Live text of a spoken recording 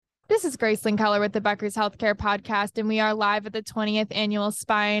This is Gracelyn Keller with the Becker's Healthcare Podcast, and we are live at the 20th Annual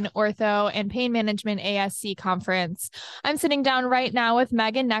Spine, Ortho, and Pain Management ASC Conference. I'm sitting down right now with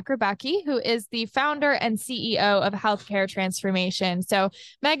Meghan Nechrebecki, who is the founder and CEO of Healthcare Transformation. So,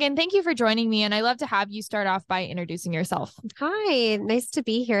 Meghan, thank you for joining me, and I'd love to have you start off by introducing yourself. Hi, nice to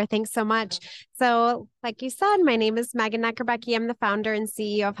be here. Thanks so much. So, like you said, my name is Meghan Nechrebecki. I'm the founder and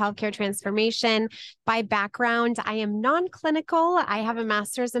CEO of Healthcare Transformation. By background, I am non-clinical. I have a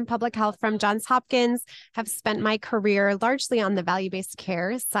master's in public health from Johns Hopkins, have spent my career largely on the value-based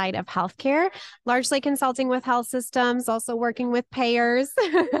care side of healthcare, largely consulting with health systems, also working with payers,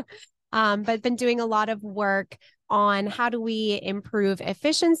 but been doing a lot of work on how do we improve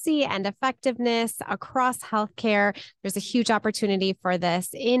efficiency and effectiveness across healthcare. There's a huge opportunity for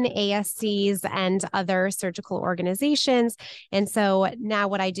this in ASCs and other surgical organizations. And so now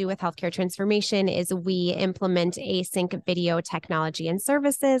what I do with Healthcare Transformation is we implement async video technology and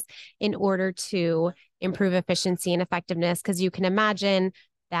services in order to improve efficiency and effectiveness, because you can imagine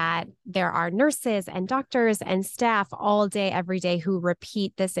that there are nurses and doctors and staff all day, every day who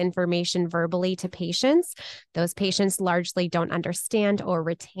repeat this information verbally to patients. Those patients largely don't understand or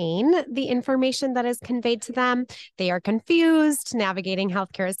retain the information that is conveyed to them. They are confused. Navigating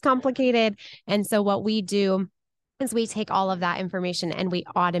healthcare is complicated. And so what we do is we take all of that information and we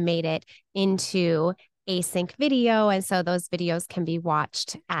automate it into async video. And so those videos can be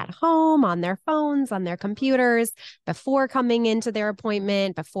watched at home, on their phones, on their computers, before coming into their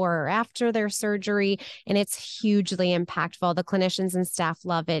appointment, before or after their surgery. And it's hugely impactful. The clinicians and staff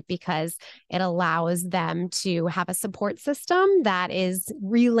love it because it allows them to have a support system that is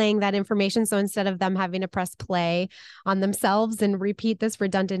relaying that information. So instead of them having to press play on themselves and repeat this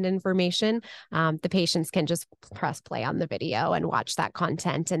redundant information, the patients can just press play on the video and watch that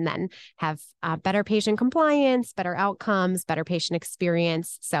content and then have better patient compliance, better outcomes, better patient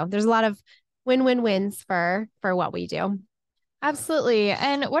experience. So there's a lot of win-win-wins for what we do. Absolutely.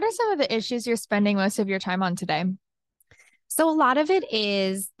 And what are some of the issues you're spending most of your time on today? So a lot of it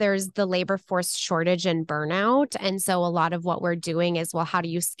is there's the labor force shortage and burnout. And so a lot of what we're doing is, well, how do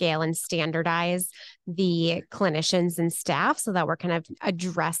you scale and standardize the clinicians and staff so that we're kind of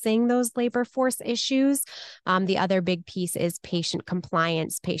addressing those labor force issues? The other big piece is patient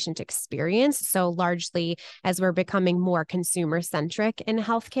compliance, patient experience. So largely, as we're becoming more consumer centric in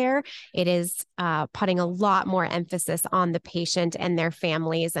healthcare, it is putting a lot more emphasis on the patient and their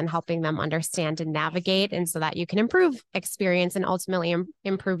families and helping them understand and navigate, and so that you can improve experience and ultimately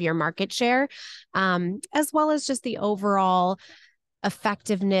improve your market share, as well as just the overall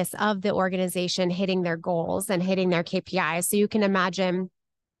effectiveness of the organization hitting their goals and hitting their KPIs. So you can imagine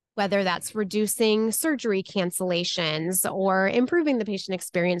whether that's reducing surgery cancellations or improving the patient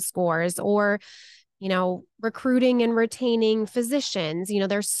experience scores or recruiting and retaining physicians.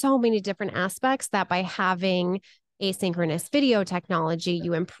 There's so many different aspects that by having asynchronous video technology,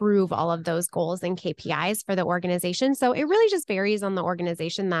 you improve all of those goals and KPIs for the organization. So it really just varies on the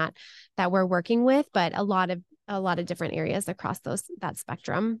organization that we're working with, but a lot of different areas across that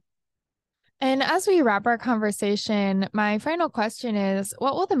spectrum. And as we wrap our conversation, my final question is,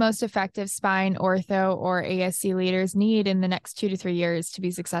 what will the most effective spine, ortho, or ASC leaders need in the next 2 to 3 years to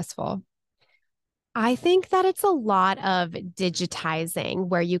be successful? I think that it's a lot of digitizing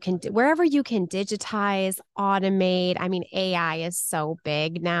wherever you can digitize, automate. I mean, AI is so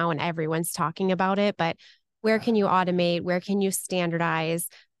big now and everyone's talking about it, but where can you automate? Where can you standardize?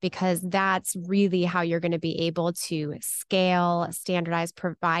 Because that's really how you're going to be able to scale, standardize,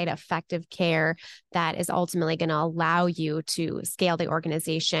 provide effective care that is ultimately going to allow you to scale the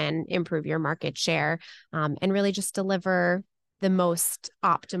organization, improve your market share, and really just deliver the most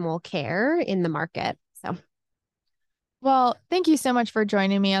optimal care in the market. Well, thank you so much for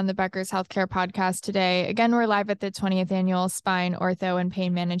joining me on the Becker's Healthcare Podcast today. Again, we're live at the 20th Annual Spine, Ortho, and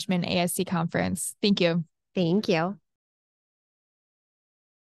Pain Management ASC Conference. Thank you. Thank you.